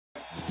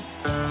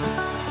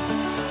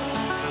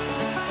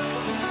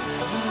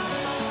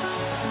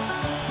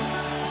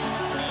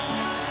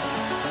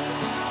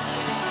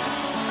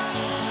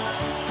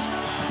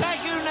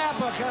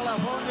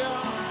California.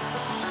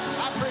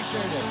 I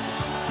appreciate it.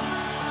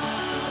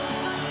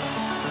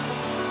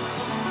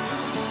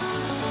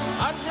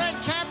 I'm Glen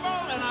Campbell,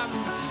 and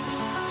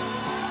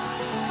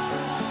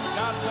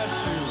God bless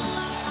you.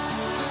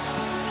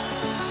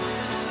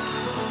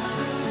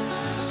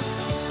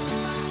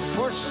 Of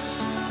course,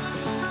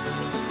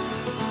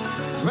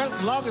 well,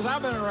 as long as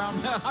I've been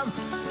around,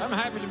 I'm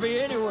happy to be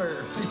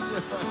anywhere.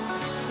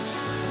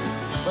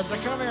 But to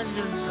come here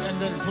and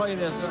then play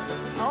this,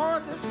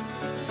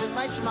 it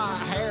makes my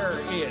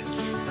hair itch.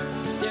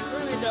 It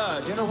really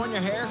does. You know, when your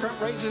hair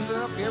raises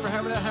up, you ever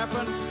have that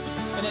happen?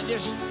 And it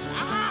just,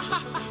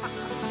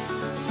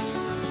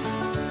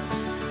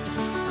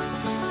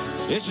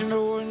 It's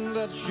knowing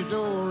that your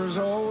door is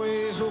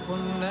always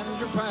open and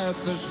your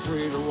path is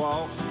free to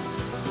walk.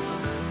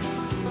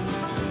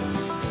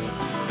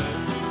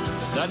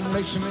 That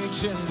makes me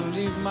tend to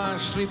leave my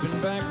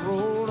sleeping bag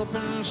rolled up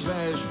and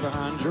stashed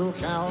behind your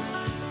couch.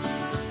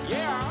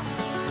 Yeah.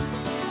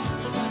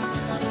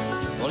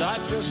 Well, I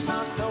just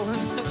not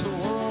knowing that the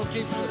world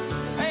keeps it.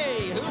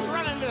 Hey, who's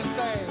running this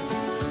thing?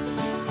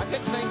 I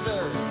didn't think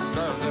there.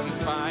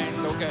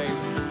 Fine, okay.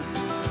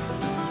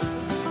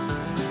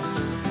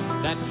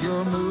 That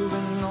you're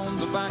moving on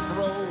the back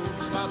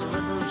roads by the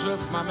rivers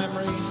of my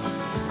memory,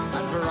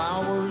 and for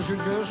hours you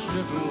just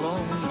sit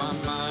alone in my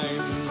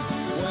mind.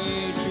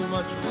 Way too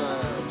much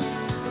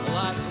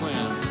light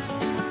wind.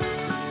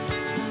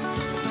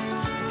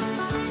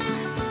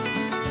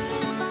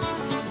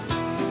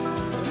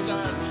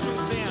 Too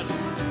thin.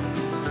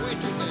 Way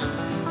too thin.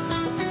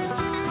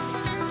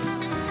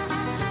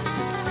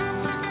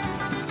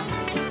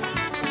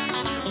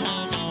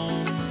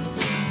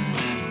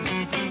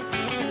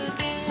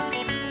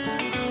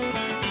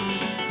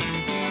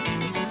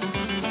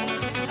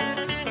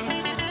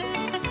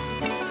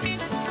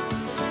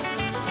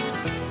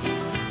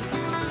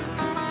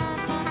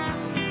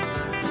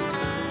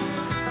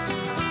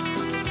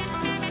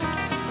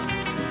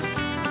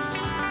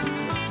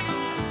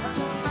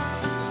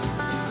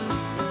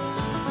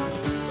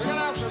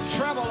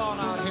 Trouble on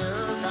out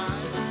here,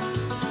 guys.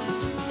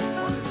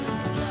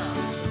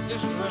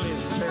 This really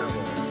is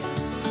terrible.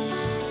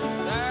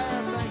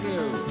 There, thank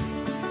you.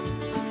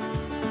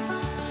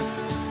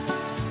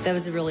 That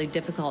was a really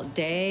difficult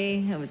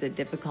day. It was a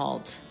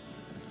difficult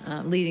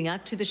leading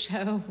up to the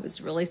show. It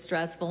was really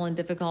stressful and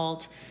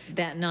difficult.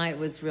 That night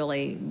was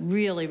really,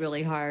 really,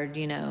 really hard,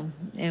 you know.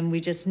 And we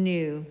just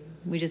knew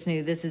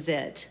this is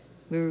it.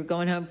 We were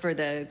going home for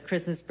the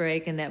Christmas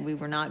break, and that we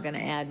were not going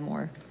to add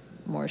more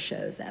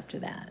shows after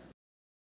that.